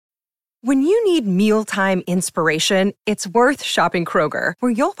When you need mealtime inspiration, it's worth shopping Kroger,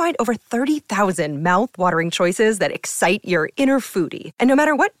 where you'll find over 30,000 mouth-watering choices that excite your inner foodie. And no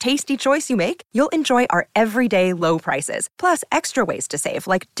matter what tasty choice you make, you'll enjoy our everyday low prices, plus extra ways to save,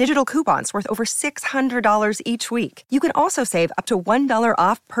 like digital coupons worth over $600 each week. You can also save up to $1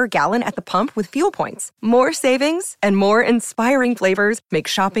 off per gallon at the pump with fuel points. More savings and more inspiring flavors make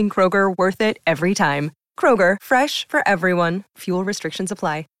shopping Kroger worth it every time. Kroger, fresh for everyone. Fuel restrictions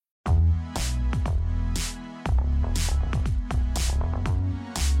apply.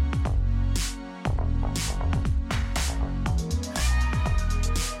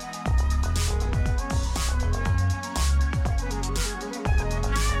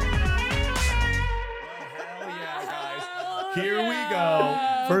 Here we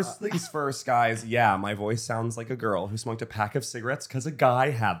go. First things first, guys. Yeah, my voice sounds like a girl who smoked a pack of cigarettes because a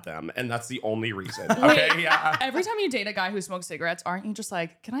guy had them, and that's the only reason. Okay, yeah. Every time you date a guy who smokes cigarettes, aren't you just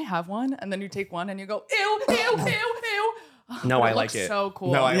like, can I have one? And then you take one and you go, ew, ew, ew, ew. No, I like it. So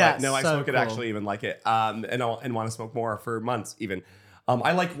cool. No, I so smoke it cool. actually even like it. And want to smoke more for months even.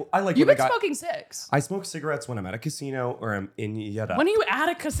 I like You've when been I got. smoking six. I smoke cigarettes when I'm at a casino or I'm in Yetta. When are you at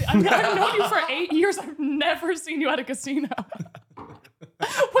a casino? I've known you for 8 years. I've never seen you at a casino.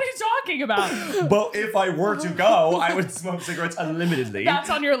 What are you talking about? But if I were to go, I would smoke cigarettes unlimitedly.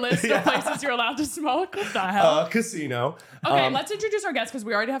 That's on your list of places you're allowed to smoke? What the hell? Casino. Okay, let's introduce our guests because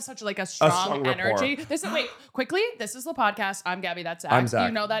we already have such like a strong rapport. energy. This is quickly. This is the podcast. I'm Gabby. That's Zach. I'm Zach.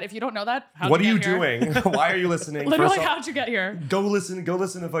 You know that. If you don't know that, What are you you get here? doing? Why are you listening? Literally, First off, how'd you get here? Go listen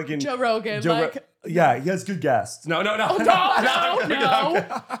to fucking Joe Rogan. yeah, he has good guests. No. Oh,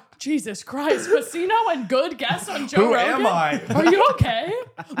 no. Jesus Christ. Casino and good guests on Joe Who Rogan. am I? Are you okay?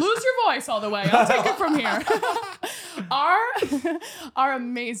 Lose your voice all the way. I'll take it from here. Our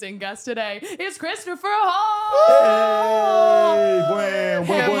amazing guest today is Christopher Hall.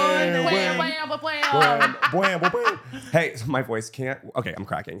 Hey, my voice can't. Okay, I'm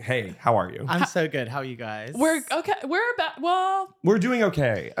cracking. Hey, how are you? I'm so good. How are you guys? We're okay. We're back. Well, We're doing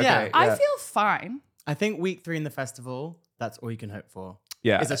okay. Yeah, Okay, I feel fine. I think week 3 in the festival, that's all you can hope for.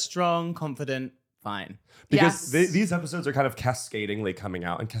 Yeah. Is a strong, confident, fine. because Yes. these episodes are kind of cascadingly coming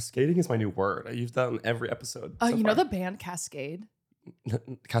out, and cascading is my new word. I use that in every episode. so You know far. the band Cascade?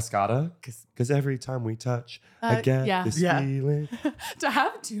 Cascada? Because every time we touch, I get yeah. this Yeah. feeling. To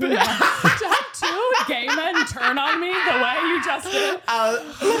have two gay men turn on me the way you just did.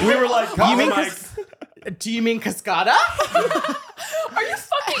 We were like, You mean Mike. Do you mean Cascada? Are you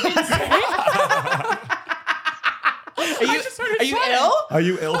fucking insane? Are you ill? Are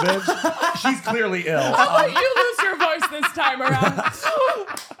you ill, bitch? She's clearly ill. I'll let you lose your voice this time around.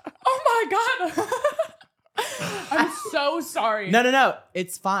 Oh my God. I'm so sorry. No.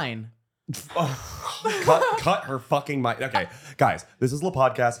 It's fine. Cut her fucking mic. Okay, guys, this is the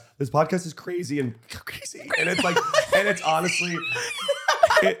podcast. This podcast is crazy, and it's like, and it's honestly,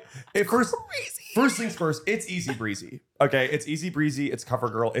 first things first. It's easy breezy. Okay, it's easy breezy. It's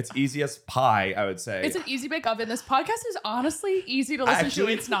CoverGirl. It's easy as pie. I would say It's an easy bake oven. This podcast is honestly easy to listen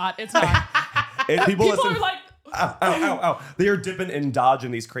Actually- to. It's not. It's not. People People listen. are like, Ow. They are dipping and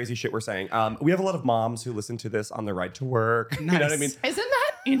dodging these crazy shit we're saying. We have a lot of moms who listen to this on their ride to work. You know what I mean? isn't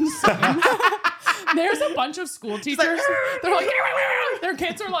that insane? There's a bunch of school teachers. They're like, their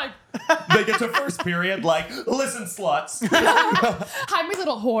kids are like, They get to first period like, listen, sluts. hi, my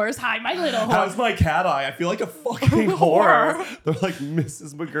little whores. Hi, my little whore. How's my cat eye? I feel like a fucking whore. They're like,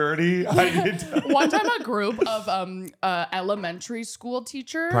 Mrs. McGurdy. I need to. One time, a group of elementary school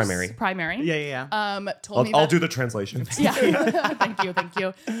teachers, primary, Yeah. told me I'll that. do the translation. Yeah, thank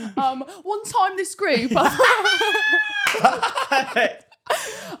you. One time, this group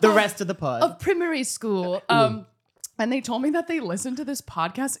The rest of the pod. of primary school, and they told me that they listened to this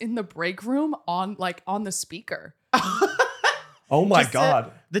podcast in the break room on the speaker. Oh my Just,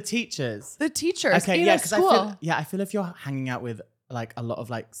 God. the teachers. The teachers Okay, in yeah, a because school. I feel if you're hanging out with like a lot of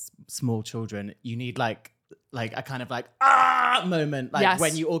like small children, you need like a kind of like moment, like Yes.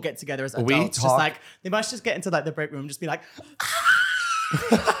 when you all get together as We adults. talk- Just like they must just get into like the break room, and just be like,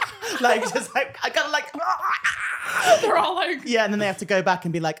 like just like I gotta like. They're all like, Yeah, and then they have to go back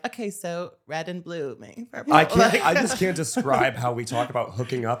and be like, okay, so red and blue, me. Purple. I just can't describe how we talk about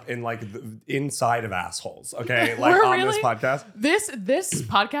hooking up in like the inside of assholes. Okay, like We're on this really- podcast. this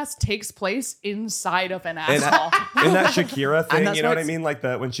podcast takes place inside of an In asshole. that Shakira thing, that's you know why what I it's- mean? Like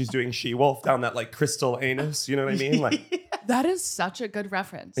when she's doing She-Wolf down that like crystal anus, you know what I mean? Like, That is such a good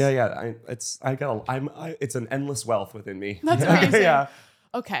reference. yeah. It's an endless wealth within me. That's amazing. Yeah.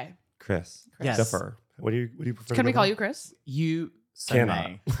 Okay. Chris. Yes. Christopher. What do you prefer? Can to we go call by? you Chris? You so Cannot.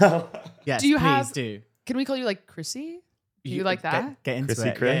 may. Yes, Do you please have- do. Can we call you like Chrissy? You like that? Get into Chrissy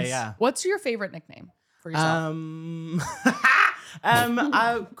it. Chris? Yeah. What's your favorite nickname for yourself?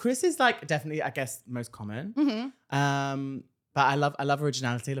 Chris is like definitely, I guess, most common. But I love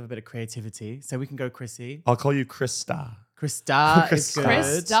originality. I love a bit of creativity. So we can go Chrissy. I'll call you Krista. Krista is good.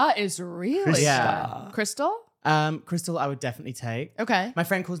 Krista is really Yeah. Crystal? Crystal, I would definitely take. Okay. My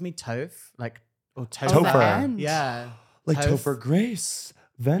friend calls me Toph, or Topher. Topher. Yeah. Like Toph. Topher Grace.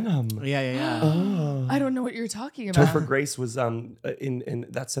 Venom. Yeah. Oh. I don't know what you're talking about. Topher Grace was in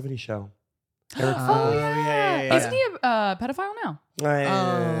that 70s show. Eric Oh, yeah. Isn't yeah. he a pedophile now?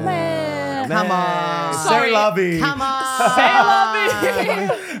 Man. Come on. Say la vie. Come on. Say la vie.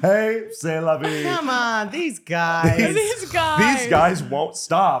 Hey, say la vie. Come on. These guys. These guys. These guys won't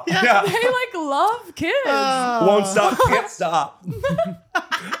stop. Yeah. They like love kids. Won't stop, can't stop.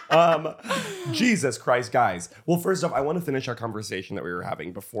 Jesus Christ, guys. Well, first off, I want to finish our conversation that we were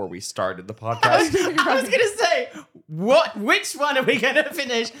having before we started the podcast. I was gonna say, which one are we gonna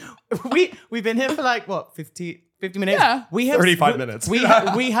finish? We've been here for like what, 50 minutes? Yeah. We have 35 minutes.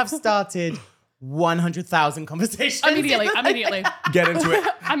 We have started 100,000 conversations. Immediately. Get into it.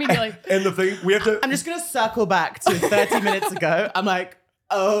 Immediately. And the thing, we have to. I'm just gonna circle back to 30 minutes ago. I'm like,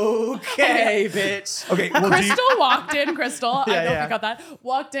 okay, bitch. Okay, well, Crystal walked in. Crystal, I don't yeah. think got that.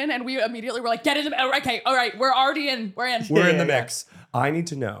 Walked in, and we immediately were like, "Get in the okay, all right, we're already in. We're in. we're in the Yeah. mix. I need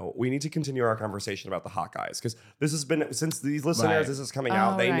to know. We need to continue our conversation about the hot guys because this has been since these listeners. Right. This is coming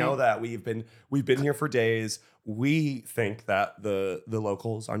out. They know that we've been here for days. We think that the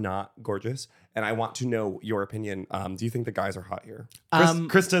locals are not gorgeous, and I want to know your opinion. Do you think the guys are hot here?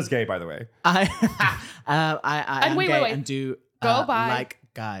 Krista's gay, by the way. I am wait, gay wait. and do Go by- like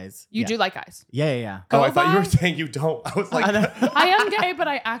guys. You do like guys. Yeah. Oh, I thought you by- were saying you don't. I was like, I am gay, but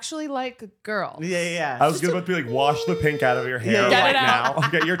I actually like girls. Yeah. I was going to be like, wash the pink out of your hair Get right it out. now.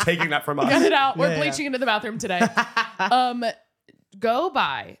 Okay, you're taking that from us. Get it out. We're Yeah. bleaching into the bathroom today. Go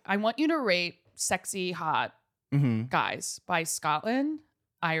by. I want you to rate sexy, hot guys by Scotland,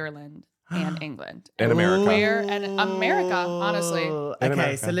 Ireland, and England. And America. Where and America, honestly. Okay,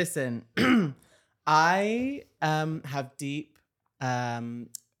 America. so listen. I have deep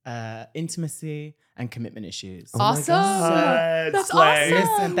intimacy and commitment issues. Awesome. God, That's slay. awesome.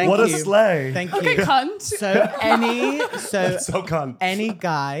 Listen, thank What you. a slay. Thank Okay, you. cunt. So cunt. Any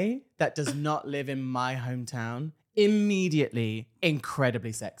guy that does not live in my hometown, immediately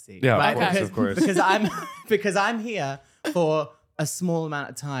incredibly sexy. Yeah, right? of course. Because I'm here for a small amount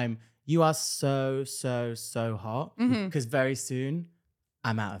of time. You are so hot because very soon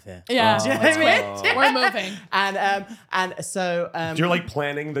I'm out of here. Yeah. Do you know what I mean? We're moving. And so You're like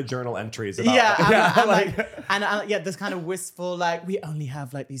planning the journal entries about yeah, that. I'm like, yeah, this kind of wistful, like, we only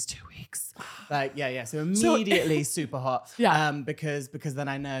have like these 2 weeks. Like, yeah. So immediately super hot. Yeah. Because then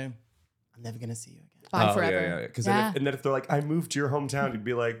I know I'm never gonna see you again. Bye forever. Yeah. Because Yeah. then if they're like, I moved to your hometown, you'd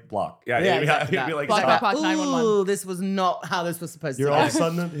be like, block. Yeah, exactly you'd be that. like, Block, stop. block, block. 911. Ooh, this was not how this was supposed You're to all go. of a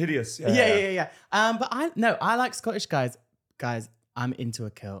sudden hideous. Yeah. But I like Scottish guys. Guys, I'm into a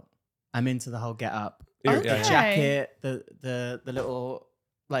kilt. I'm into the whole get up. Yeah, Okay. yeah. Jacket, the little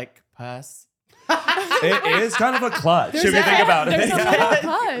like purse. It is kind of a clutch if you There's think a- about it. there's a Yeah.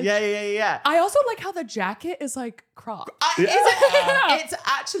 little touch. Yeah. I also like how the jacket is like cropped. It's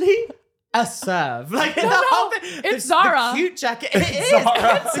actually a serve. Like the whole thing. it's Zara. The cute jacket. It is.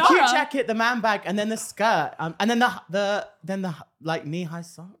 Zara. The Zara. cute jacket, the man bag, and then the skirt, and then the like knee high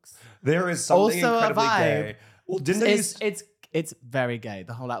socks. There is something Also a incredibly vibe. gay. Well, didn't they use... It's very gay.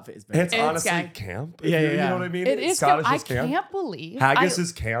 The whole outfit is very. It's gay. honestly gay. camp. Yeah, You yeah. know what I mean? It is. Scottish I is camp. can't believe Haggis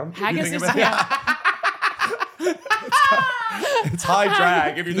is camp. if you Haggis think is about it. camp. It's high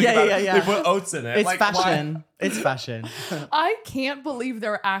drag if you think about it. Yeah. They put oats in it. It's Like, why? fashion. It's fashion. I can't believe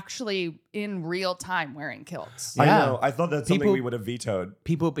they're actually in real time wearing kilts. I Yeah. know. I thought that's something People- we would have vetoed.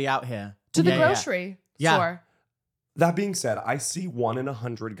 People be out here To the Yeah. grocery Yeah. store. That being said, I see 1 in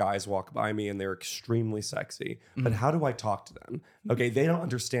 100 guys walk by me and they're extremely sexy. But how do I talk to them? Okay, they don't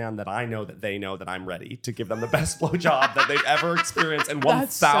understand that I know that they know that I'm ready to give them the best blowjob that they've ever experienced in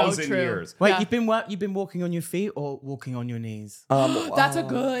That's so 1,000 true. years. Wait, Yeah. you've been walking on your feet or walking on your knees? That's a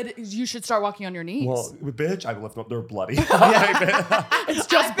good. You should start walking on your knees. Well, bitch, I left them. They're bloody. it's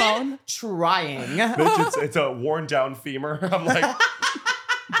just bone. Trying. Bitch, it's a worn down femur. I'm like,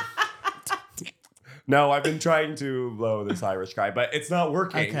 no, I've been trying to blow this Irish guy, but it's not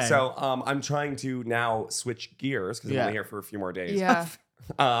working. Okay. So I'm trying to now switch gears because I'm Yeah. only here for a few more days. Yeah.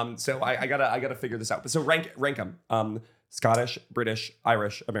 So I gotta figure this out. But so rank them. Scottish, British,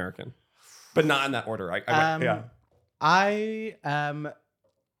 Irish, American, but not in that order. Okay,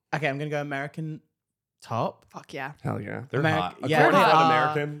 Okay, I'm gonna go American top. Fuck yeah. hell yeah, they're Ameri- hot. yeah, According they to are.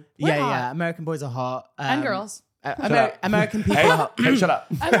 American. We're hot. Yeah. American boys are hot. And girls. American people Hey, are hot. hey, shut up.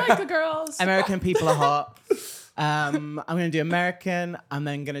 I like the girls. American people are hot. I'm gonna do American. I'm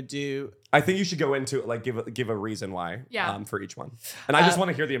then gonna do. I think you should go into it, like give a reason why for each one. And I just want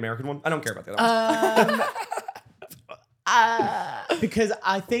to hear the American one. I don't care about the other ones. Because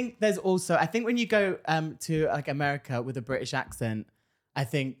I think there's also, I think when you go to like America with a British accent, I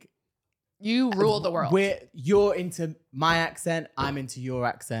think You rule the world. you're into my accent, I'm into your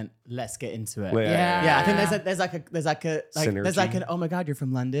accent. Let's get into it. Yeah. Yeah, I think there's like Synergy. an, oh my God, you're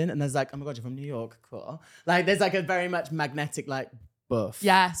from London, and there's like, oh my God, you're from New York, cool. Like there's like a very much magnetic like buff.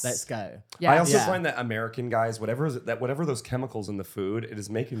 Yes. Let's go. Yeah. I also Yeah. find that American guys, whatever those chemicals in the food, it is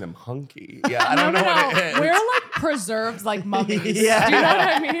making them hunky. Yeah, I don't know what it is. We're like preserved like mummies. Yeah. Do you know what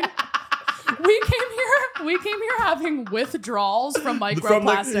I mean? We came here having withdrawals from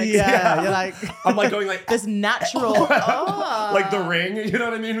microplastics. Yeah, you're like, I'm like going like this natural. like the Ring. You know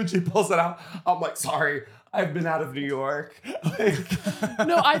what I mean? When she pulls it out, I'm like, sorry, I've been out of New York. Like,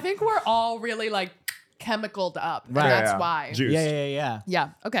 No, I think we're all really like chemicaled up. And Right. that's Yeah. why. Juiced. Yeah. Yeah.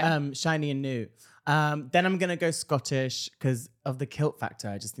 Okay. Shiny and new. Then I'm gonna go Scottish because of the kilt factor.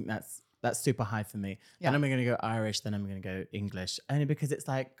 I just think that's super high for me. Yeah. Then I'm gonna go Irish. Then I'm gonna go English, only because it's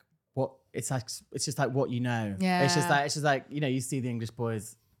like it's just like what you know. Yeah. It's just like you see the English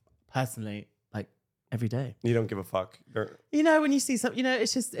boys personally like every day. You don't give a fuck. When you see something,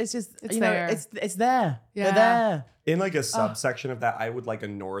 it's just It's you know, there. it's there. Yeah. They're there. In like a subsection of that, I would like a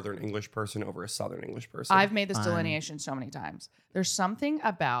Northern English person over a Southern English person. I've made this delineation so many times. There's something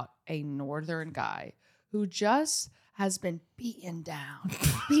about a northern guy who just has been beaten down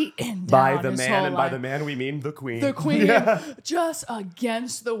by the his man, whole and by life. the man we mean the queen. The queen, Yeah. just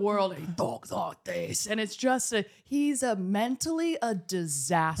against the world. He talks like this, and it's just he's mentally a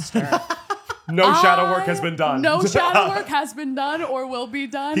disaster. No shadow work has been done. No shadow work has been done or will be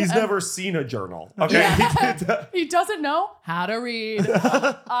done. He's and never seen a journal. Okay. he doesn't know how to read.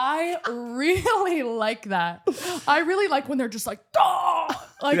 I really like that. I really like when they're just like, oh!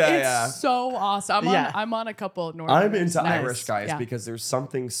 Like Yeah, it's yeah. so awesome. I'm on a couple of Northern. I'm into Nice. Irish guys Yeah. because there's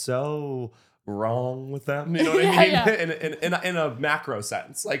something so wrong with them. You know what Yeah, I mean? yeah. In a macro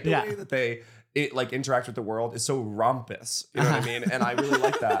sense, like the Yeah. way that they like interact with the world is so rompous. You know what I mean? And I really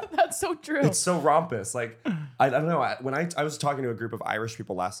like that. That's so true. It's so rompous. Like, I don't know. When I was talking to a group of Irish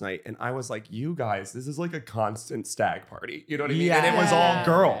people last night, and I was like, you guys, this is like a constant stag party. You know what I mean? And it was all Yeah.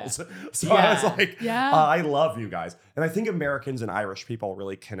 girls. So I was Yeah. like, Yeah. I love you guys. And I think Americans and Irish people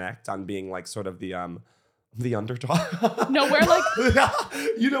really connect on being like sort of the underdog. No, we're like,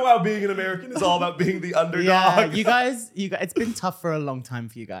 You know how being an American is all about being the underdog. Yeah, you guys, it's been tough for a long time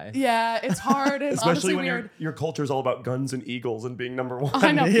for you guys. yeah, it's hard and Especially honestly when weird. your culture is all about guns and eagles and being number one.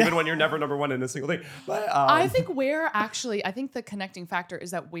 I know. Even when you're never number one in a single thing. But I think I think the connecting factor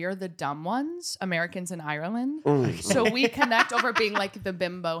is that we're the dumb ones, Americans in Ireland. So we connect over being like the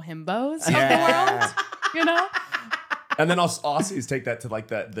bimbo himbos of the world, you know? and then Aussies take that to like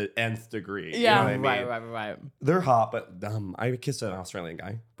the nth degree. Yeah. You know what I mean? Right. They're hot, but I kissed an Australian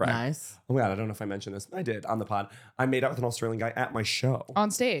guy. Brag. Nice. Oh my God, I don't know if I mentioned this. I did on the pod. I made out with an Australian guy at my show.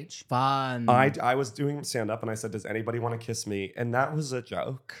 On stage. Fun. I was doing stand-up and I said, does anybody want to kiss me? And that was a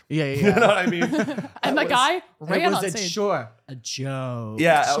joke. Yeah. You know what I mean? And the guy It ran was on stage. a joke.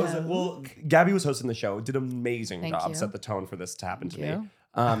 Yeah, Gabby was hosting the show, did an amazing Thank job, you. set the tone for this to happen to Thank me. you.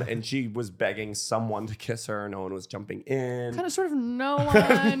 And she was begging someone to kiss her. No one was jumping in. Kind of sort of no one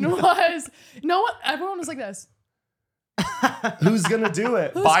was. No one, everyone was like this. Who's gonna do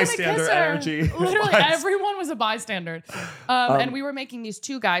it? Who's gonna Bystander kiss her? energy. Literally, everyone was a bystander. And we were making these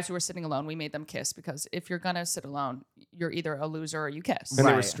two guys who were sitting alone. We made them kiss because if you're gonna sit alone, you're either a loser or you kiss. And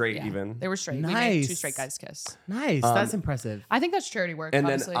they were Right. straight Yeah. even. They were straight. We made two Nice. straight guys kiss. Nice. That's impressive. I think that's charity work. And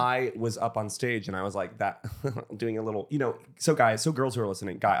honestly. then I was up on stage and I was like that, doing a little, so guys, so girls who are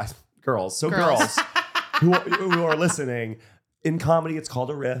listening, girls who are listening, in comedy, it's called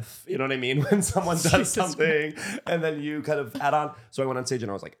a riff. You know what I mean? When someone does something and then you kind of add on. So I went on stage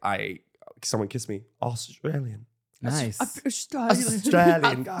and I was like, someone kissed me, Australian. Nice.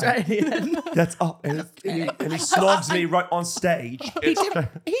 Australian guy. That's up. And he slogs me right on stage. He did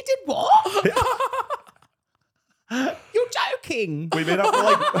what? You're joking. We made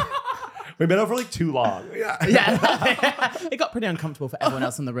up for like too long. Yeah. Yeah. It got pretty uncomfortable for everyone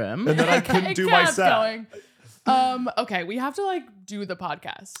else in the room. And then I couldn't It do my kept set. going. Okay, we have to like do the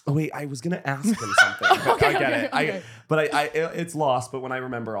podcast. Oh wait, I was gonna ask him something. I get okay, it. okay. But it's lost. But when I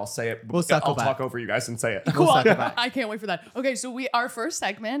remember, I'll say it. We'll circle I'll back. talk over you guys and say it. Cool. circle back. I can't wait for that. Okay, so our first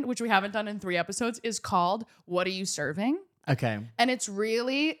segment, which we haven't done in 3 episodes, is called "What Are You Serving?" Okay. And it's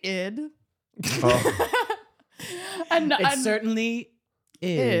really id. Oh. And It certainly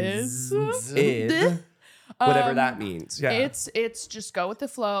is. Is. Id. Whatever that means. Yeah. It's just go with the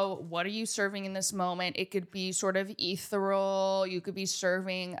flow. What are you serving in this moment? It could be sort of ethereal. You could be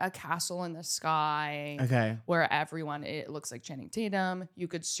serving a castle in the sky. Okay. Where everyone, it looks like Channing Tatum. You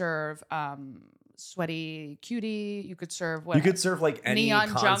could serve sweaty cutie. You could serve what? You could serve like any Neon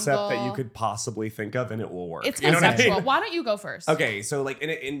concept jungle. that you could possibly think of, and it will work. It's you know what I conceptual. mean? Why don't you go first? Okay, so like,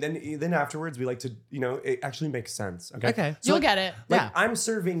 and then afterwards, we like to, it actually makes sense. Okay, Okay. So You'll like, get it. Like Yeah. I'm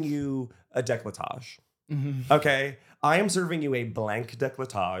serving you a décolletage. Okay, I am serving you a blank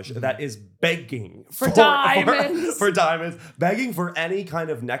décolletage that is begging For diamonds. for diamonds, begging for any kind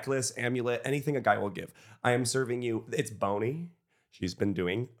of necklace, amulet, anything a guy will give. I am serving you. It's bony. She's been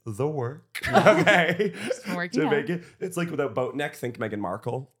doing the work. Okay, been working to out. make it. It's like with a boat neck. Think Meghan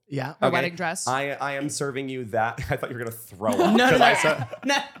Markle. Yeah. A Okay. wedding dress. I am serving you that. I thought you were gonna throw up. No, 'cause no, I said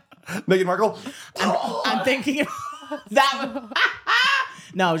no. Meghan Markle. I'm thinking of that.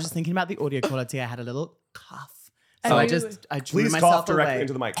 No, I was just thinking about the audio quality. I had a little cough. So I drew Please myself cough directly away.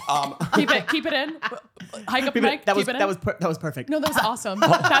 into the mic. keep it in. Hike up the mic. That was keep it in. that was perfect. No, that was awesome.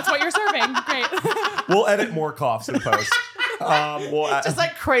 That's what you're serving. Great. We'll edit more coughs in post. We'll add, Just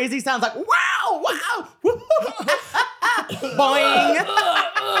like crazy sounds like wow, wow, boing.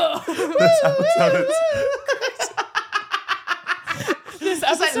 that's how it sounded. This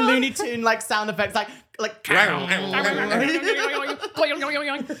Just like episode. Looney Tune like sound effects like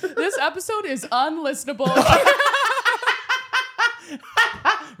This episode is unlistenable.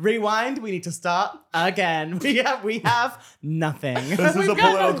 rewind. We need to start again. We have nothing. This is a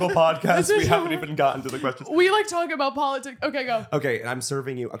political podcast. We haven't even gotten to the questions. We like talking about politics. Okay, go. Okay, and I'm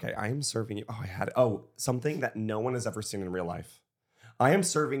serving you. Okay, I am serving you. Oh, I had it. Oh, something that no one has ever seen in real life. I am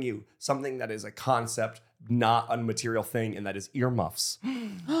serving you something that is a concept, not a material thing, and that is earmuffs.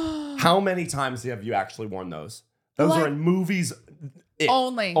 How many times have you actually worn those? Those Like- are in movies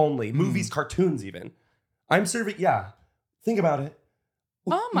Only. only. Movies, cartoons, even. I'm serving. Yeah, think about it.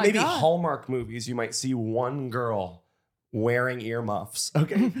 Oh my Maybe God. Hallmark movies, you might see one girl wearing earmuffs.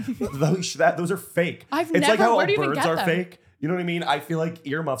 Okay, those are fake. I've it's like never- how where all do you even birds get are them? fake. You know what I mean? I feel like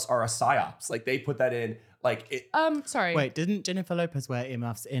earmuffs are a psyops. Like they put that in. Like it. Sorry. Wait, didn't Jennifer Lopez wear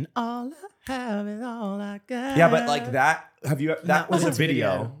earmuffs in All I Have Is All I Got? Yeah, but like that. Have you? That was a that's a video.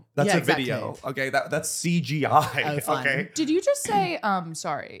 video. That's Yeah, a exactly. video. Okay, that's CGI. Oh, fine. Okay, Did you just say,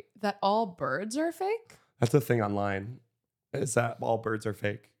 sorry, that all birds are fake? that's the thing online. Is that all birds are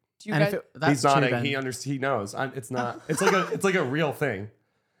fake? Do you And guys? if that's He's true, nodding. then He knows. It's not. It's like a real thing.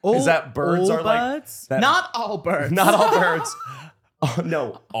 all, is that birds all are like- birds? that- Not all birds. Not all birds. Oh,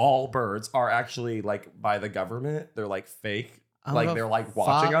 no, all birds are actually like by the government. They're like fake. Oh, like the they're like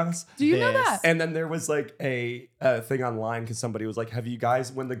watching fuck us. Do you know this. that? And then there was like a thing online because somebody was like, "Have you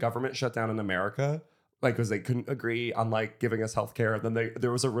guys, when the government shut down in America, like because they couldn't agree on like giving us health care, and then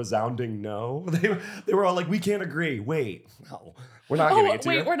there was a resounding no. They were all like, we can't agree. Wait, no, we're not giving Oh, it to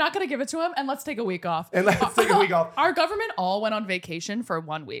wait, you. we're not going to give it to him, and let's take a week off. And let's take a week off. Our government all went on vacation for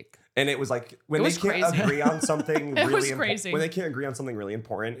 1 week. And it was like when It they was can't crazy. agree on something It really was important. crazy. When they can't agree on something really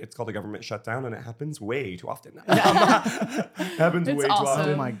important, it's called a government shutdown, and it happens way too often. Happens It's way too awesome.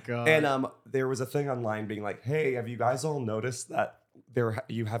 often. Oh my God. And there was a thing online being like, "Hey, have you guys all noticed that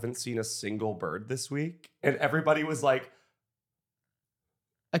you haven't seen a single bird this week?" And everybody was like,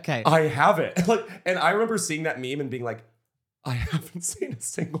 Okay. "I haven't." Like, and I remember seeing that meme and being like, "I haven't seen a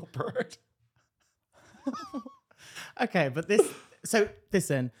single bird." Okay, but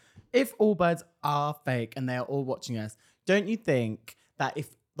listen, if all birds are fake and they are all watching us, don't you think that if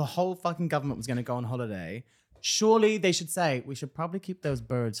the whole fucking government was going to go on holiday, surely they should say, we should probably keep those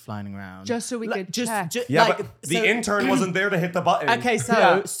birds flying around. Just so we could check. Yeah, like, but the so- intern wasn't there to hit the button. Okay,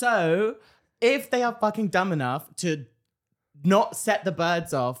 Yeah. so if they are fucking dumb enough to not set the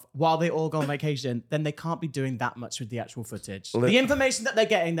birds off while they all go on vacation, then they can't be doing that much with the actual footage. The information that they're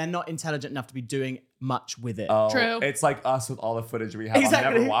getting, they're not intelligent enough to be doing much with it. Oh, True. It's like us with all the footage we have. I'm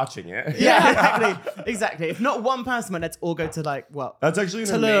Exactly. never watching it. Yeah, exactly. If not one person, let's all go to like, well, That's actually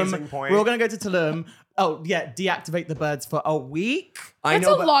an amazing point. We're all gonna go to Tulum. Oh yeah, deactivate the birds for a week. I That's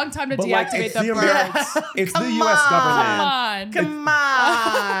know, a but- long time to but, like, deactivate it's the the birds. Ameri- It's the Come U.S. on. government. Come on.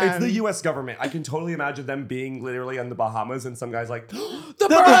 Come on. It's the U.S. government. I can totally imagine them being literally on the Bahamas and some guy's like, The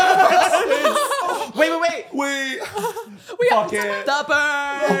birds. Wait. wait, We fuck have it. The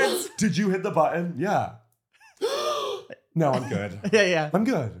birds. Did you hit the button? Yeah. No, I'm good. Yeah. I'm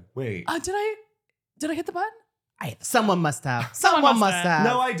good. Wait. Did I hit the button? Someone must have. Someone Someone must must have. have.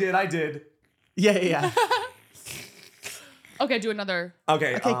 No, I did. Yeah. Okay, do another.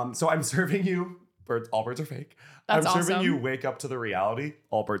 Okay, so I'm serving you birds. All birds are fake. That's I'm serving awesome. you wake up to the reality.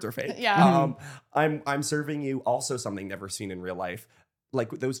 All birds are fake. Yeah. I'm serving you also something never seen in real life,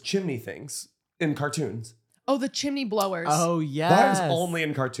 like those chimney things in cartoons. Oh, the chimney blowers. Oh, yeah. That is only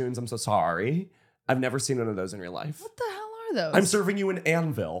in cartoons. I'm so sorry. I've never seen one of those in real life. What the hell are those? I'm serving you an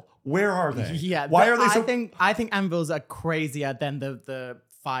anvil. Where are they? Yeah. Why are they so? I think anvils are crazier than the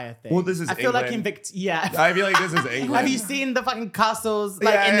fire thing. Well, this is I feel like England. yeah. I feel like this is England. Have you seen the fucking castles in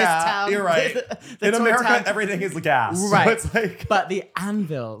this town? You're right. The In toy America, town? everything is gas. Right. So it's like, But the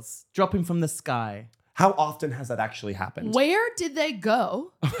anvils dropping from the sky how often has that actually happened? Where did they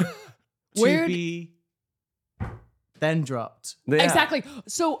go? to Where be then dropped. Yeah. Exactly.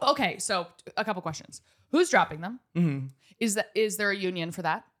 So okay. So a couple questions. Who's dropping them? Mm-hmm. Is there a union for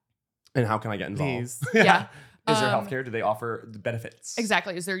that? And how can I get involved? Please. Yeah. Is there Um, healthcare? Do they offer the benefits?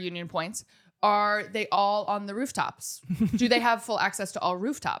 Exactly. Is there union points? Are they all on the rooftops? Do they have full access to all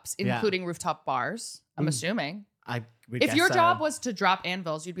rooftops, Yeah. including rooftop bars? I'm assuming. I would If guess your so. job was to drop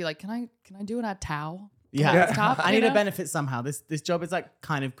anvils, you'd be like, "Can I do it at Tao?" yeah, Rooftop, I you need a know? benefit somehow. This job is like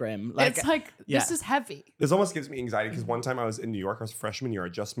kind of grim. Like It's like yeah. this is heavy. This almost gives me anxiety because one time I was in New York, I was freshman year, I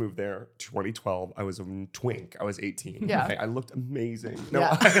just moved there, 2012. I was a twink. I was 18. Yeah. Okay, I looked amazing. No,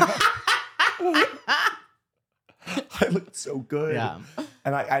 Yeah. I looked so good. Yeah.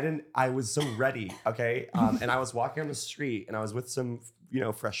 And I was so ready. Okay. And I was walking on the street and I was with some,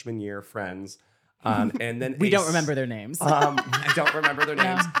 freshman year friends. And then we don't remember their names. I don't remember their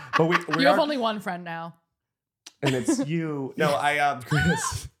names, but we You have are, only one friend now. and it's you. No,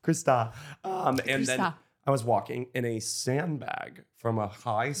 Krista. And then Krista. I was walking and a sandbag from a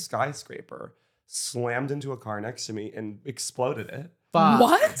high skyscraper slammed into a car next to me and exploded it. But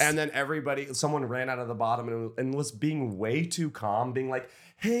What? And then someone ran out of the bottom and was being way too calm, being like,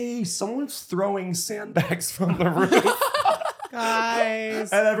 hey, someone's throwing sandbags from the roof.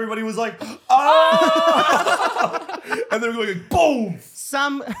 guys, And everybody was like, oh! And they were going, boom!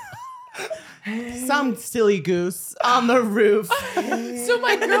 some silly goose on the roof. So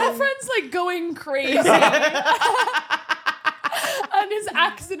my girlfriend's like going crazy. And is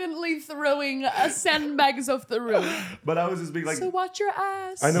accidentally throwing sandbags off the roof. But I was just being like, So watch your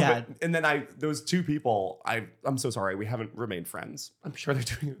ass. I know, Yeah. but, and then those two people, I'm so sorry, we haven't remained friends. I'm sure they're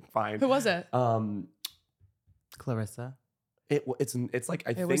doing fine. Who was it? Clarissa. It's like,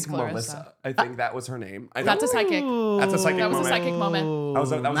 I was think Clarissa. Melissa. I think that was her name. I That's a psychic. That's a psychic That was a moment. psychic moment. That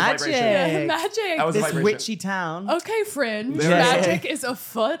was a magic. vibration. Magic. That was a This vibration. witchy town. Okay, fringe. Yeah. Magic is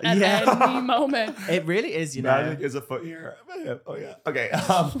afoot at Yeah. any moment. It really is, you know. Magic is a foot here. Oh yeah. Okay.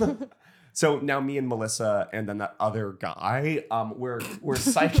 So now me and Melissa and then that other guy, we're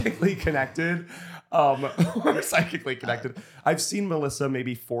psychically connected. We're psychically connected. I've seen Melissa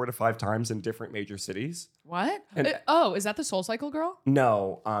maybe 4 to 5 times in different major cities. What? And- Is that the Soul Cycle girl?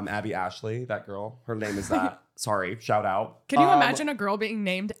 No, Abby Ashley, that girl. Her name is that. Sorry, shout out. Can you imagine a girl being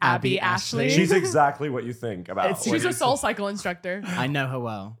named Abby Abby Ashley. Ashley? She's exactly what you think about. She's a Soul Cycle instructor. I know her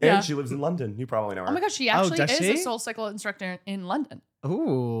well. And Yeah. she lives in London. You probably know her. Oh my gosh, she actually does is she? a Soul Cycle instructor in London.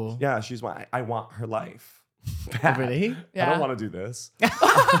 Ooh. Yeah, she's why I want her life. Really? I Yeah. don't want to do this.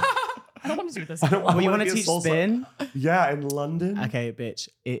 I don't want to do this. I don't Well, you want be to a teach soul spin? Yeah, in London. Okay, bitch.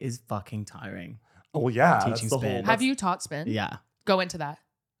 It is fucking tiring. Oh yeah, Teaching that's the spin. Have you taught spin? Yeah. Go into that.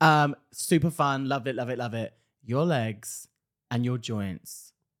 Super fun. Loved it, love it, love it. Your legs and your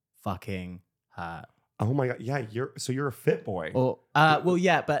joints fucking hurt. Oh my god, yeah, you're a fit boy. Or well,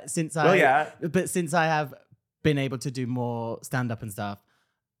 yeah, but since I yeah. since I have been able to do more stand up and stuff,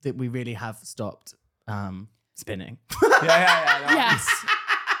 that we really have stopped spinning. Yeah. Yes.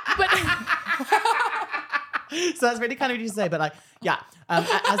 But So that's really kind of easy to say, but like, yeah,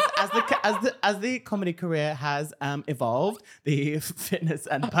 as the comedy career has evolved, the fitness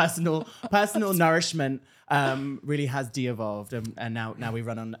and personal nourishment really has de-evolved, and now we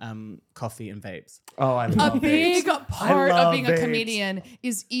run on coffee and vapes. Oh, I a love big vapes. part I of love being a vapes. comedian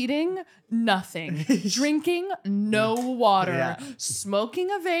is eating nothing, drinking no water, Yeah. smoking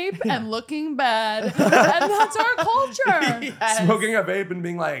a vape, and looking bad. And that's our culture. Smoking a vape and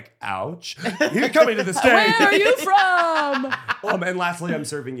being like, ouch. You're coming to the stage. Where are you from? And lastly, I'm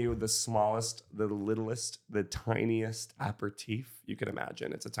serving you the smallest, the littlest, the tiniest aperitif you can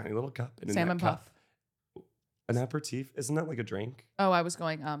imagine. It's a tiny little cup. And in Salmon that cup, puff. an aperitif, isn't that like a drink? Oh, I was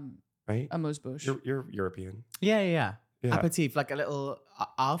going Right? amuse-bouche. You're European. Yeah. Yeah. Aperitif, like a little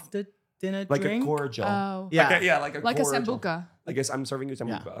after dinner Like drink. a cordial. Oh, Yeah. Like a like a cordial. sambuca. I guess I'm serving you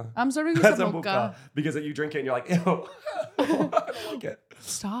sambuca. I'm serving you Sambuca. sambuca. Because you drink it and you're like, ew. I don't like it.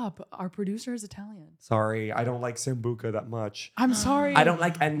 Stop. Our producer is Italian. Sorry, I don't like sambuca that much. I'm sorry. I don't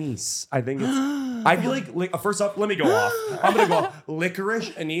like anise. I think it's. I feel like first off, let me go off. I'm gonna go off.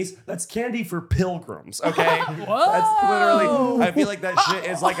 Licorice, anise. That's candy for pilgrims. Okay, that's literally. I feel like that shit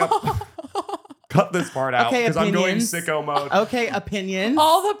is like a. Cut this part out Okay, because I'm going opinions. sicko mode. Okay, opinions.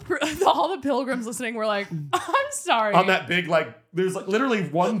 All the pilgrims listening were like, I'm sorry. On that big, like, there's like literally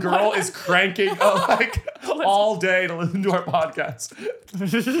one girl is cranking like all day to listen to our podcast.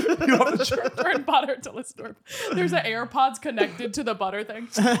 You have to Burn butter to listen to her. There's an AirPods connected to the butter thing.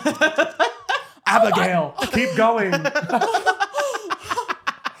 Abigail, keep going.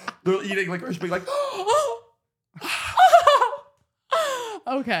 They're eating like crispy, like.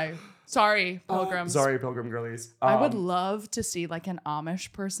 Okay. Sorry, pilgrims. Sorry, pilgrim girlies. I would love to see like an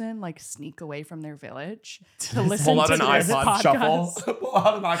Amish person like sneak away from their village to listen pull out to an this iPod podcast. shuffle. Pull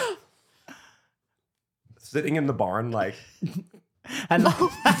out an iPod. Sitting in the barn, like. And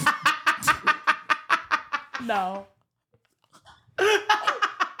No.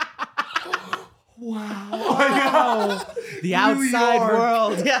 Wow. the outside York.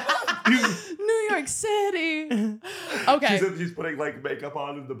 world. Yeah. New York City. Okay. She's putting like makeup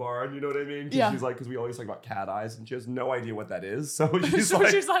on in the barn, you know what I mean? 'Cause Yeah. She's like, because we always talk about cat eyes, and she has no idea what that is. So she's So like,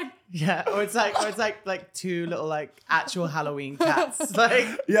 she's like, Yeah. Or it's like two little like actual Halloween cats. Like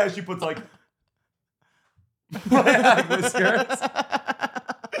yeah, she puts like whiskers.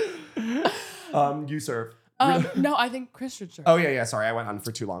 You serve. no, I think Chris should serve. Oh yeah. Sorry, I went on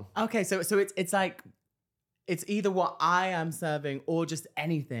for too long. okay, so it's like it's either what I am serving or just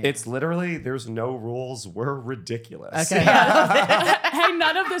anything. It's literally there's no rules. We're ridiculous. okay. Hey,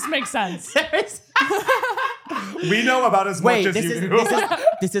 none of this makes sense. We know about as Wait, much as this you is do.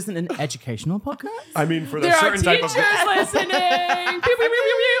 this isn't an educational podcast? I mean, for the There are certain type teachers of listening. Pew, pew, pew, pew,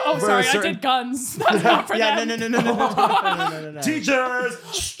 pew. Oh, For a sorry, I certain- did guns. That's not for Yeah, them. no. teachers.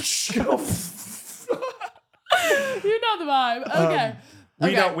 You know the vibe. Okay. We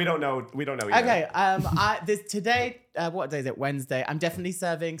Okay. don't know either. Okay, today, what day is it? Wednesday. I'm definitely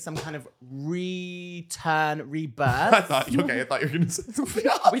serving some kind of rebirth. I thought you were gonna say something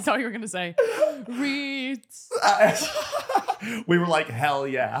else. We thought you were gonna say read. We were like, hell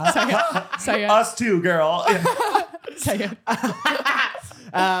yeah. Say it. Us too, girl. Say it.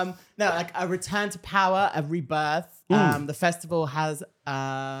 No, like a return to power, a rebirth. The festival has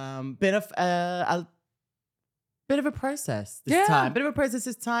been a bit of a process this Yeah. time.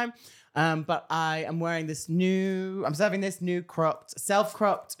 But I am wearing I'm serving this new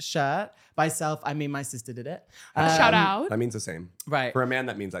self-cropped shirt. By self, I mean my sister did it. Shout out. That means the same. Right. For a man,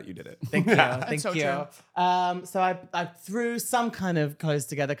 that means that you did it. Thank you. Thank so you. true. So I threw some kind of clothes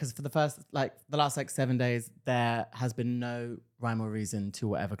together because for the last 7 days, there has been no rhyme or reason to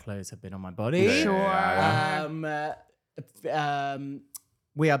whatever clothes have been on my body. Yeah.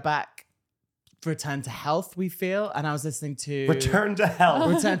 We are back. Return to health, we feel. And I was listening to Return to hell.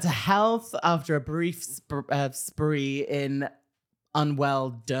 Return to health after a brief spree in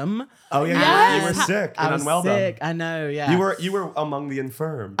unwelldom. Oh yeah, Yes. you were sick I and was unwell sick. I know, yeah. You were among the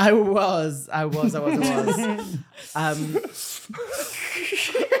infirm. I was.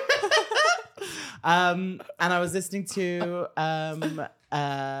 And I was listening to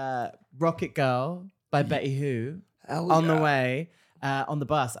Rocket Girl by Betty Who on the way on the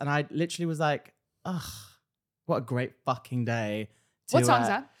bus, and I literally was like, "Ugh, what a great fucking day!" What song's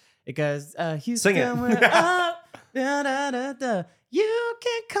that? It goes, Houston, Sing it. we're up, da, da, da, da. You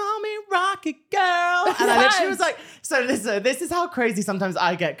can call me Rocket Girl. And I literally was like, so this is how crazy sometimes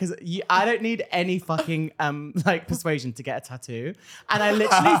I get, because I don't need any fucking like persuasion to get a tattoo. And I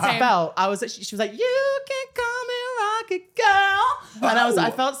literally she was like, you can call me Rocket Girl. And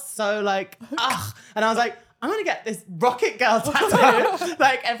I felt so like, ugh. And I was like, I'm gonna get this Rocket Girl tattoo.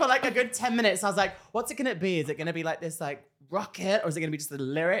 And for like a good 10 minutes, I was like, what's it gonna be? Is it gonna be like this like rocket, or is it gonna be just the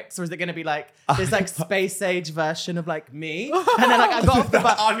lyrics, or is it gonna be like this like space age version of like me? And then like I got off the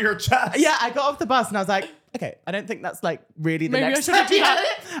bus on your chest. Yeah, I got off the bus and I was like, okay, I don't think that's like really the Maybe I next shouldn't do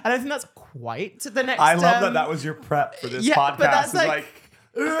that. I don't think that's quite the next I love that was your prep for this yeah, podcast. but that's It's like-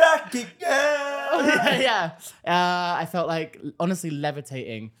 Rocket Girl. yeah. I felt like honestly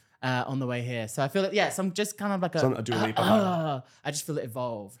levitating on the way here. So I feel like, so I'm just kind of like Some Dua Lipa vibe. I just feel it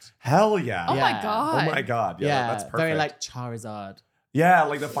evolved. Hell yeah. Oh Yeah. my god. Oh my god. Yeah, that's perfect. Very like Charizard. yeah,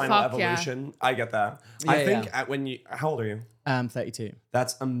 like the final Fuck yeah. evolution. I get that. Yeah, I think yeah. how old are you? 32.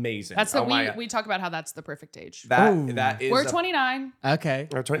 That's amazing. That's the Oh my- we talk about how that's the perfect age. Ooh. that is We're a- 29. Okay.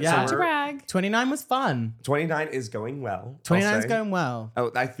 Or 20 Yeah. so Not to we're- brag. 29 was fun. 29 is going well. 29 I'll is say. going well.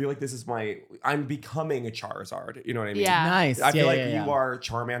 Oh, I feel like this is I'm becoming a Charizard. You know what I mean? Yeah. Nice. I feel Yeah, like yeah, yeah. you are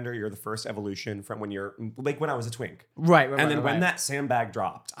Charmander. You're the first evolution from when you're like when I was a twink. Right. And then when that sandbag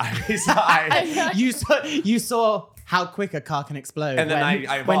dropped, I you saw how quick a car can explode. And then when,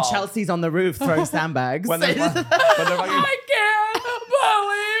 I when evolved. Chelsea's on the roof throwing sandbags. when they're I can't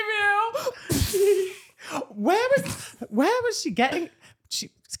believe you. Where was she getting?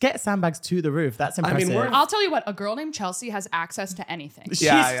 get sandbags to the roof. That's impressive. we're- I'll tell you what, a girl named Chelsea has access to anything.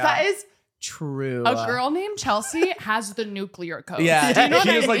 Yeah. That is true. A girl named Chelsea has the nuclear code. Yeah, Do you know what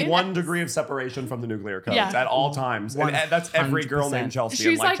she I is like mean? 1 degree of separation from the nuclear codes Yeah. at all times. And that's every girl 100%. named Chelsea She's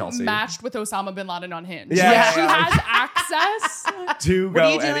and like like Chelsea. matched with Osama bin Laden on Hinge. Yeah. She has access. to are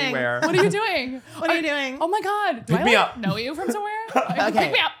go you doing? anywhere. What are you doing? What are you doing? Oh my God. Do Pick I me like, up. know you from somewhere? Okay.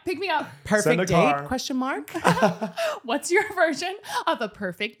 Pick me up. Pick me up. Perfect Send a date? car. Question mark? What's your version of a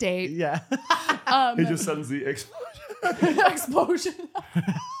perfect date? Yeah. He just sends the explosion. Explosion.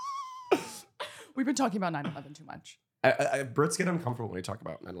 We've been talking about 9/11 too much. Brits get uncomfortable when we talk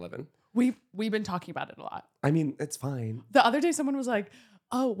about 9/11. We've been talking about it a lot. I mean, it's fine. The other day, someone was like,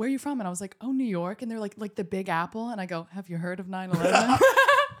 "Oh, where are you from?" And I was like, "Oh, New York." And they're like the Big Apple. And I go, "Have you heard of 9/11?"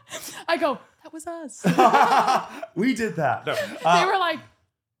 I go, "That was us." We did that. No, They were like,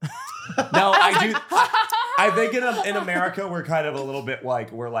 no, I do. I think in America we're kind of a little bit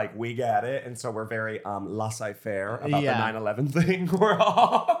like we get it, and so we're very laissez-faire about Yeah. the 9/11 thing.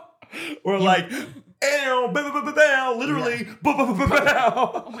 We're like, ew, literally,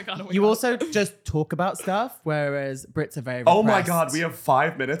 "Oh my God." You also just talk about stuff, whereas Brits are very oh my repressed. God, we have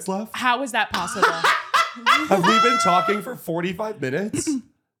 5 minutes left. How is that possible? Have we been talking for 45 minutes?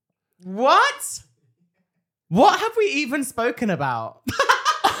 What? What have we even spoken about?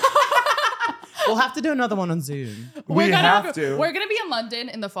 We'll have to do another one on Zoom. We have to. We're gonna be in London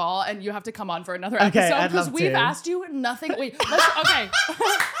in the fall, and you have to come on for another Okay, episode I'd because love we've to. asked you nothing. Wait, okay.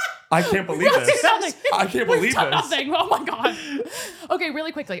 I can't believe this. Nothing. I can't We've believe done this. nothing. Oh my God. Okay,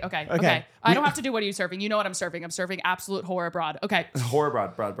 really quickly. Okay. I don't have to do what are you serving. You know what I'm serving. I'm serving absolute horror abroad. Okay. Horror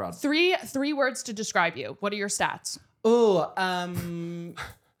broad. Three words to describe you. What are your stats? Oh,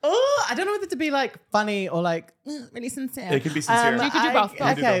 I don't know whether to be like funny or like really sincere. It could be sincere. You could do both.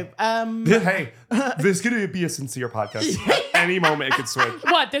 Okay. Hey, this could be a sincere podcast. At any moment, it could switch.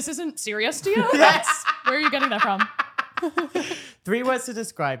 What? This isn't serious to you? Yes. Where are you getting that from? 3 words to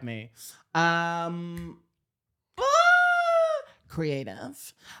describe me.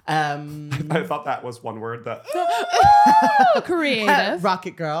 Creative. I thought that was one word. That Creative.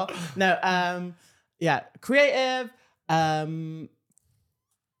 Rocket girl. No. Yeah. Creative.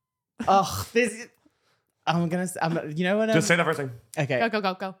 This. I'm gonna. You know what? just say the first thing. Okay.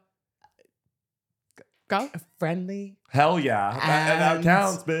 Go. Go. Friendly. Hell yeah, that And,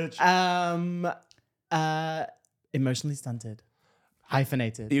 counts, bitch. Emotionally stunted.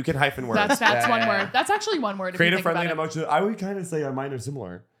 Hyphenated. You can hyphen words. That's Yeah, one yeah, word. yeah. That's actually one word. if you Creative, think friendly, and about it. emotional. I would kind of say mine are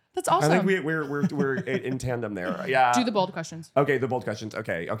similar. That's awesome. I think we're in tandem there. Yeah. Do the bold questions. Okay, the bold questions.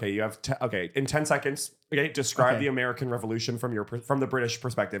 Okay. You have in 10 seconds. Okay, describe Okay. the American Revolution from the British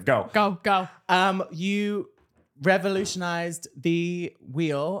perspective. Go. Go. You revolutionized the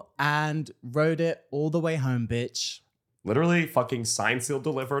wheel and rode it all the way home, bitch. Literally, fucking signed, sealed,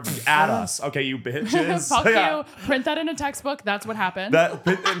 delivered at us. Okay, you bitches. Fuck Yeah. you. Print that in a textbook. That's what happened. That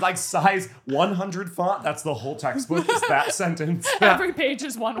in like size 100 font. That's the whole textbook. Is that sentence? Yeah. Every page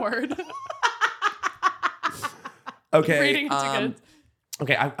is one word. Okay. Reading it to kids.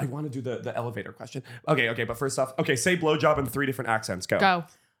 Okay, I want to do the elevator question. Okay, but first off, okay, say blowjob in 3 different accents. Go. Go.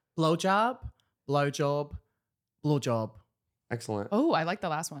 Blowjob, blowjob, blowjob. Excellent. Oh, I like the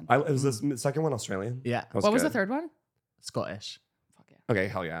last one. Was this second one Australian? Yeah. That What was the good. third one? Scottish. Fuck yeah. Okay,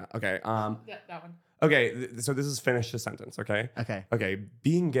 hell yeah. Okay. Yeah, that one. Okay, so this is finish the sentence, okay? Okay. Okay,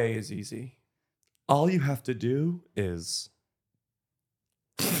 being gay is easy. All you have to do is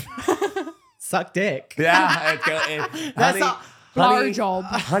Suck dick. yeah, That's honey, not- Large job.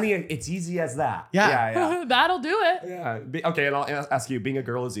 honey, it's easy as that. Yeah. yeah. That'll do it. Yeah. Okay, and I'll ask you, being a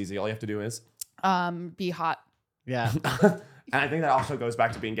girl is easy. All you have to do is Be hot. Yeah. and I think that also goes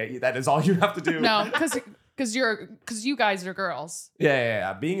back to being gay. That is all you have to do. No, because you guys are girls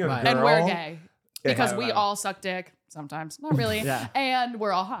Yeah. Being a Right. girl and we're gay because yeah, we right. all suck dick sometimes, not really, Yeah. and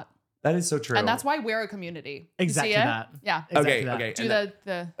we're all hot, That is so true. and that's why we're a community. You Exactly see it? that. Yeah. Exactly that. Okay. Do and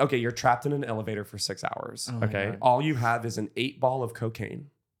the okay, you're trapped in an elevator for 6 hours. Oh my Okay. God. All you have is an 8-ball of cocaine.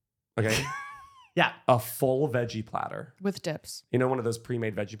 Okay. Yeah. A full veggie platter. with dips. You know, one of those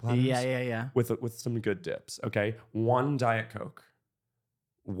pre-made veggie platters? Yeah. With some good dips. Okay. 1 Diet Coke.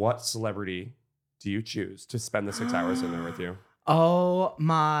 What celebrity do you choose to spend the 6 hours in there with you? Oh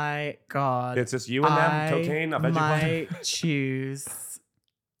my God. It's just you and them, cocaine, a veggie platter. might choose.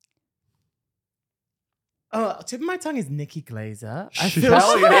 Oh, tip of my tongue is Nikki Glazer. I feel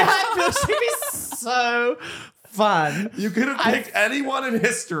Hell yeah. I feel she'd be so fun. You could have picked anyone in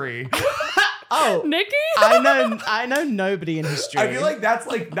history. Oh, Nikki? I know nobody in history. I feel like that's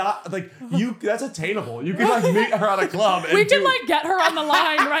like not like you. That's attainable. You can like meet her at a club. And We can like get her on the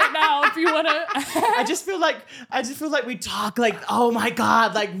line right now if you want to. I just feel like we talk like, oh my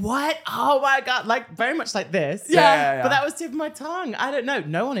God, like what? Oh my God, like very much like this. Yeah. But that was tip of my tongue. I don't know.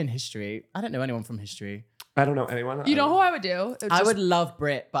 No one in history. I don't know anyone from history. I don't know anyone. You know who I would do? I would love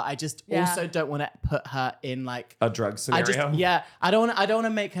Brit, but I just Yeah. also don't want to put her in like a drug scenario. I don't want to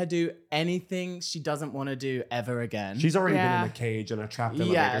make her do anything she doesn't want to do ever again. She's already been Yeah. in a cage and a trapped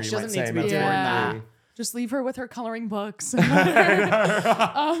elevator. Yeah, you she might doesn't need say, to be doing metaphorically. that. Just leave her with her coloring books.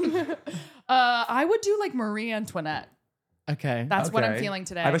 I would do like Marie Antoinette. Okay. That's what I'm Okay. feeling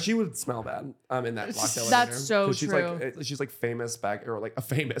today. I bet she would smell bad in that locked elevator. That's so 'Cause true. She's like famous back or like a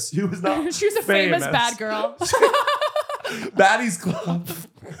famous. She was not. She was a famous bad girl. Baddies Club.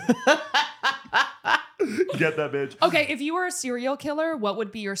 Get that bitch. Okay, if you were a serial killer, what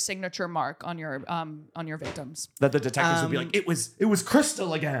would be your signature mark on your victims? That the detectives would be like, it was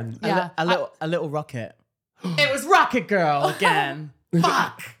Crystal again. Yeah. A little rocket. It was Rocket Girl again.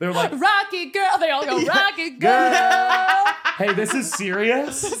 Fuck. They're like, Rocket Girl. They all go Rocket Girl. hey, this is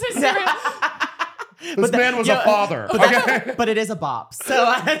serious. This is serial. This man was a father. Okay. But it is a bop. So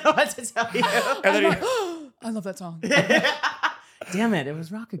I don't know what to tell you. And then I love that song. Damn it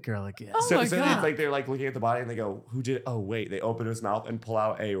was Rocket Girl again. Oh my so God. they're like looking at the body and they go, who did? Oh wait, they open his mouth and pull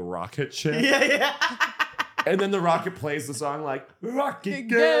out a rocket ship. Yeah. And then the rocket plays the song like Rocket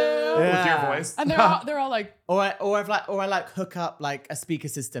Girl. Girl with your Yeah. voice. And they're all like, Or I hook up like a speaker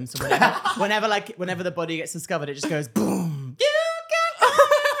system so whenever the body gets discovered, it just goes boom. You can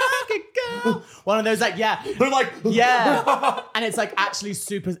Rocket Girl. One of those like They're like, yeah, and it's like actually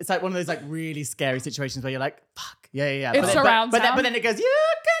super. It's like one of those like really scary situations where you're like, fuck, yeah. It's surround but sound? then it goes, you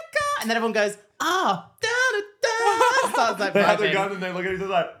can, and then everyone goes, da da da. So I was like, they have their vibing. gun and they look at each other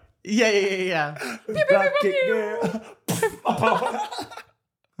like, Yeah. Rocket Girl.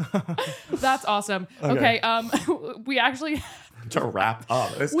 that's awesome. Okay, we actually, To wrap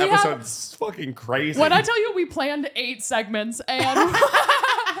up, this We have- episode's fucking crazy. when I tell you we planned 8 segments and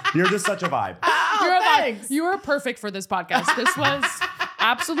You're just such a vibe. you're a vibe. thanks. You were perfect for this podcast. This was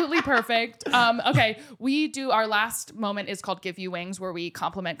absolutely perfect. Okay, we do our last moment is called Give You Wings, where we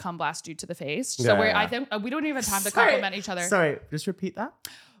compliment cum blast you to the face. So Yeah. I think we don't even have time to compliment each other. Sorry, just repeat that.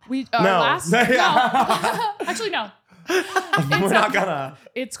 We No. last no. Actually no. We're not gonna.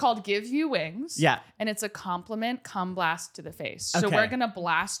 It's called Give You Wings. Yeah. And it's a compliment cum blast to the face. So Okay. we're gonna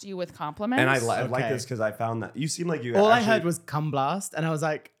blast you with compliments. And I like Okay. this because I found that you seem like you. All I actually- heard was cum blast, and I was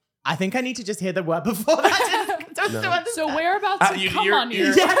like, I think I need to just hear the word before that. to understand. So we're about to come you're- on you.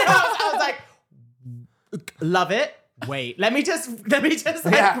 you're- Yeah, no, I was like, love it. Wait, let me just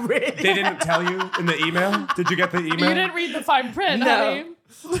like, Yeah. really. They didn't tell you in the email. Did you get the email? You didn't read the fine print, No. honey.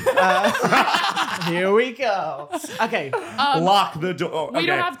 Here we go. Okay. Lock the door. We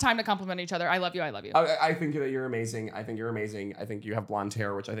don't have time to compliment each other. I love you. I love you. I think that you're amazing. I think you're amazing. I think you have blonde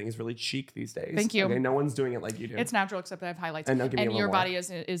hair, which I think is really chic these days. Thank you. Okay, no one's doing it like you do. It's natural, except I have highlights. And now give me a little your more. body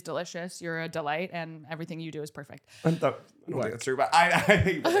is delicious. You're a delight, and everything you do is perfect. I don't think that's true, but I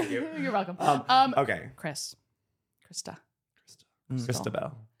thank you. You're welcome. Okay. Krista.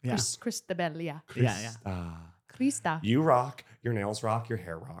 Christabel. Yeah. Christabel, yeah. Yeah. Krista. You rock. Your nails rock. Your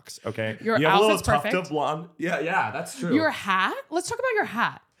hair rocks. Okay. Your you have a little outfit's tuft perfect. of blonde. Yeah, that's true. Your hat? Let's talk about your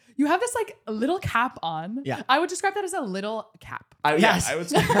hat. You have this like little cap on. Yeah. I would describe that as a little cap. Yes. I would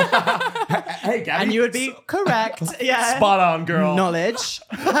say. Hey, Gabby. And you would be correct. Yeah. spot on, girl. Knowledge. So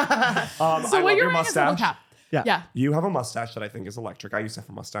I what love you're your wearing is a little mustache. cap. Yeah. Yeah. You have a mustache that I think is electric. I used to have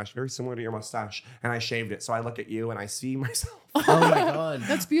a mustache very similar to your mustache, and I shaved it. So I look at you and I see myself. Oh my God.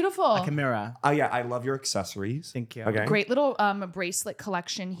 That's beautiful. Like a mirror. Oh yeah, I love your accessories. Thank you. Okay. Great little bracelet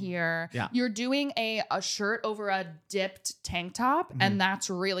collection here. Yeah. You're doing a shirt over a dipped tank top, and that's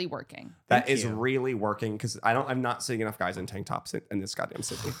really working. That Thank is you. really working because I'm not seeing enough guys in tank tops in this goddamn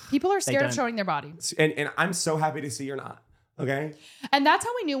city. People are scared of don't. showing their body. And I'm so happy to see you're not. Okay. And that's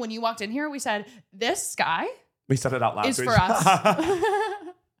how we knew when you walked in here. We said, this guy We said it out loud. is so for we- us.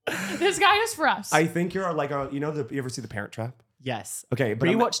 This guy is for us. I think you're like you you ever see The Parent Trap? Yes. Okay, but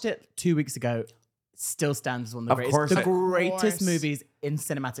I'm- Rewatched it 2 weeks ago. Still stands as one of the Of course greatest, the I- greatest course. movies in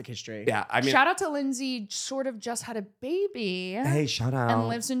cinematic history. Yeah, I mean, Shout out to Lindsay, sort of just had a baby hey, shout out. and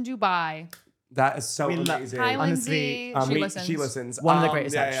lives in Dubai. That is so We love- amazing. Hi, Honestly, Lindsay. She listens. One of the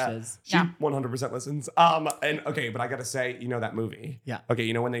greatest yeah. actresses. She Yeah. 100% listens. And okay, but I gotta say, you know that movie? Yeah. Okay,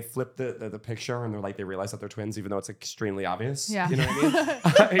 you know when they flip the picture and they're like they realize that they're twins, even though it's extremely obvious. Yeah. You know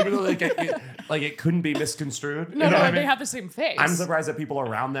what I mean? Even though it couldn't be misconstrued. No, you know what I they mean? have the same face. I'm surprised that people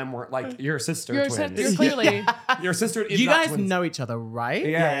around them weren't like your sister You're, twins. you're clearly Your sister. Is You not guys twins. know each other, right?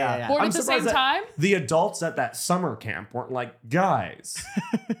 Yeah. born I'm at the surprised same that time. The adults at that summer camp weren't like, guys,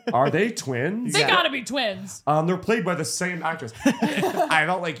 are they twins? They gotta be twins. They're played by the same actress. I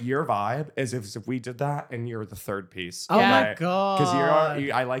felt like your vibe is if we did that and you're the third piece. Oh Yeah. my God. Because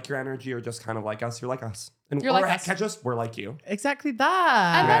I like your energy. You're just kind of like us. You're like us. And You're we're like us. Catch us. We're like you. Exactly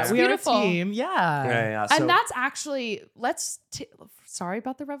that. And that's we beautiful. are a team. Yeah. Yeah. And that's actually sorry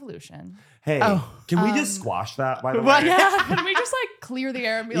about the revolution. Hey, Oh, can we just squash that, by the What? way? Yeah, can we just like clear the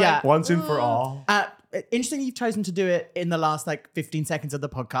air and be Yeah. like Once and for "Ugh." all. Interesting you've chosen to do it in the last like 15 seconds of the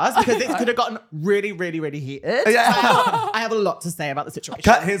podcast because it could have gotten really, really, really heated. Yeah. I have a lot to say about the situation.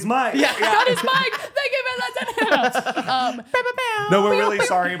 Cut his mic. Yeah. Got his mic. Thank you, man. No, we're really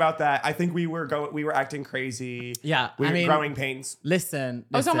sorry about that. I think we were acting crazy. Yeah, We I were mean- growing pains. Listen.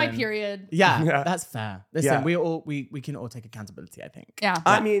 I was on my listen. period. Yeah, Yeah. that's fair. Listen, Yeah. we can all take accountability, I think. Yeah.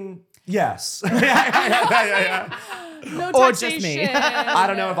 I mean, yes. yeah. No Or just me. taxation. I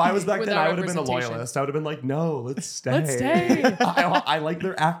don't know. If I was back then, Without I would have been a representation. loyalist. I would have been like, no, let's stay. Let's stay. I like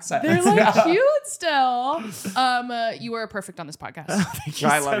their accents. They're like cute still. You were perfect on this podcast. Thank you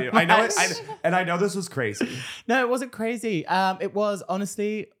I so love you. I know it. much. And I know this was crazy. No, it wasn't crazy. It was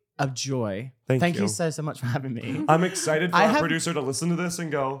honestly a joy. Thank you you. so much for having me. I'm excited for I our have- producer to listen to this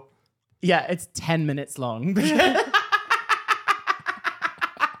and go, Yeah, it's 10 minutes long.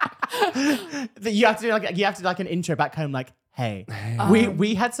 You have to do like an intro back home, like, hey,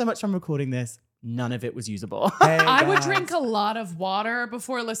 we had so much fun recording this. None of it was usable. hey, I would guys. drink a lot of water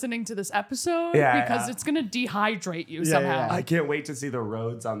before listening to this episode Yeah, because yeah. it's gonna dehydrate you Yeah, somehow. I can't wait to see the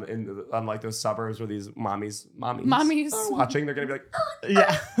roads on like those suburbs where these mommies Mommies. are watching. They're gonna be like,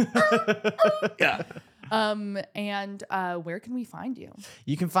 Yeah. yeah. And where can we find you?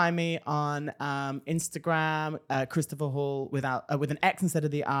 You can find me on Instagram, Christopher Hall with an X instead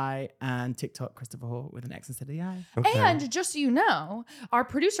of the I, and TikTok, Christopher Hall with an X instead of the I. And just so you know, our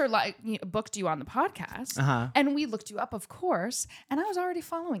producer booked you on the podcast, and we looked you up, of course. And I was already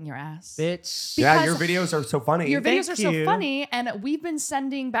following your ass. Bitch. Yeah, Because your videos are so funny. Your videos Thank are so you. funny, and we've been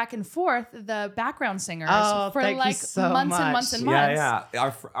sending back and forth the background singers Oh, for thank you like so months and much. months and months.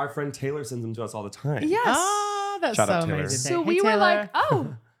 Yeah. Our friend Taylor sends them to us all the time. Yes. Oh, that's Shout out so Taylor. amazing. So Hey, we were Taylor. like,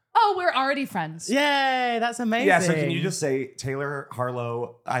 oh, we're already friends. Yay, that's amazing. Yeah, so can you just say, Taylor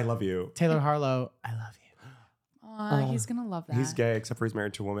Harlow, I love you. Taylor Harlow, I love you. He's gonna love that. He's gay, except for he's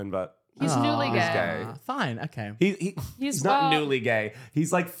married to a woman, but He's newly Aw, gay. gay. Fine, okay. he's not well- newly gay.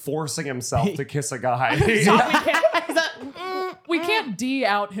 He's like forcing himself to kiss a guy. We can't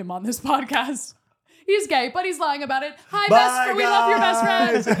de-out him on this podcast. He's gay, but he's lying about it. Hi, Bye, best friend. We love your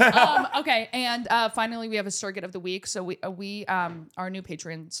guys. best friend. Okay, and finally, we have a surrogate of the week. So we our new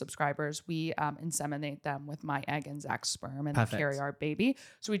Patreon subscribers, we inseminate them with my egg and Zach's sperm, and Perfect. carry our baby.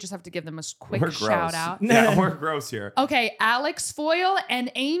 So we just have to give them a quick We're gross. shout out. Yeah, we're gross here. Okay, Alex Foyle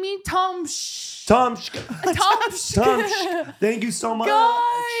and Amy Tomsch. Tom, Tomsch. thank you so much.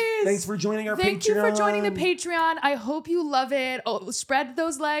 Guys, Thanks for joining our Patreon. Thank you for joining the Patreon. I hope you love it. Oh, spread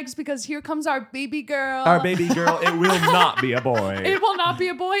those legs because here comes our baby girl. Our baby girl, it will not be a boy. It will not be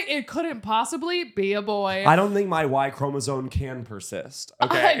a boy. It couldn't possibly be a boy. I don't think my Y chromosome can persist.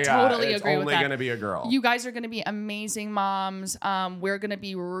 Okay, I totally it's agree with only that. going to be a girl. You guys are going to be amazing moms. We're going to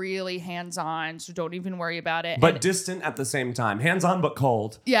be really hands-on, so don't even worry about it. but And- distant at the same time. Hands on, but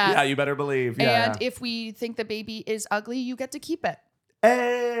cold. Yeah. Yeah, you better believe. Yeah. and if we think the baby is ugly, you get to keep it.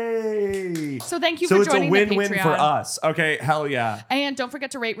 Hey. So thank you So for it's a joining win-win the Patreon. for us. Okay, hell yeah. And don't forget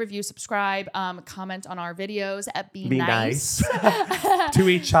to rate, review, subscribe, comment on our videos at Be Be Nice. nice to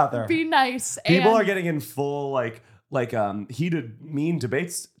each other. Be nice. People And are getting in full like heated mean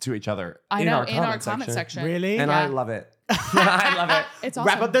debates to each other I in know our in our comment comment section. Really? And Yeah. I love it. I love it. It's awesome.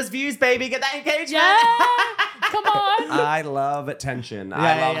 Wrap up those views, baby. Get that engagement. Yeah. Come on. I love attention.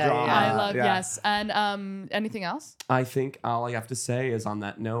 I love yeah, drama. yeah. I love Yeah. yes. And anything else? I think all I have to say is on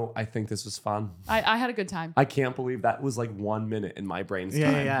that note, I think this was fun. I had a good time. I can't believe that was like 1 minute in my brain's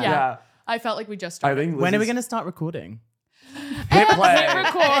Yeah, time. yeah, Yeah. I felt like we just I started. think When are we Lizzie's- going to start recording? hit play. Hit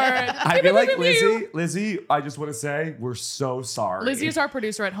record. I feel like Lizzie, I just want to say we're so sorry. Lizzie is our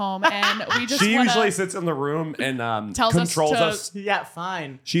producer at home, and we just She wanna, usually sits in the room and Tells us controls to- us. Yeah,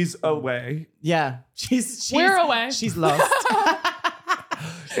 fine. She's away. Yeah. She's We're away. She's lost.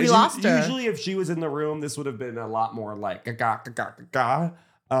 We She- lost her. Usually, if she was in the room, this would have been a lot more like ga ga ga ga ga.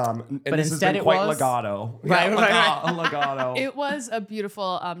 And But this instead has been it quite was- legato. Right, Yeah, right. legato. It was a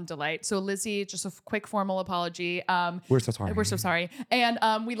beautiful delight. So Lizzie, just a quick formal apology. We're so sorry. We're so sorry. And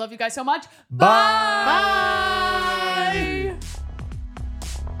we love you guys so much. Bye. Bye.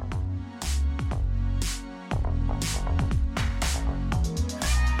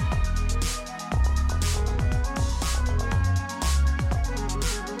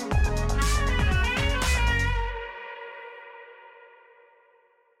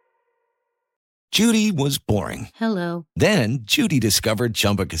 Judy was boring. Hello. Then Judy discovered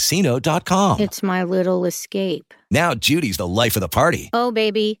ChumbaCasino.com. It's my little escape. Now Judy's the life of the party. Oh,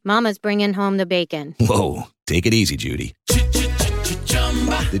 baby, mama's bringing home the bacon. Whoa, take it easy, Judy.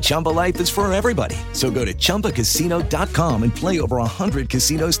 The Chumba life is for everybody. So go to ChumbaCasino.com and play over 100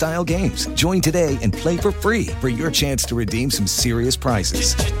 casino-style games. Join today and play for free for your chance to redeem some serious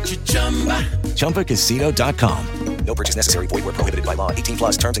prizes. ChumbaCasino.com. No purchase necessary. Void where prohibited by law.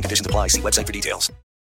 18+ terms and conditions apply. See website for details.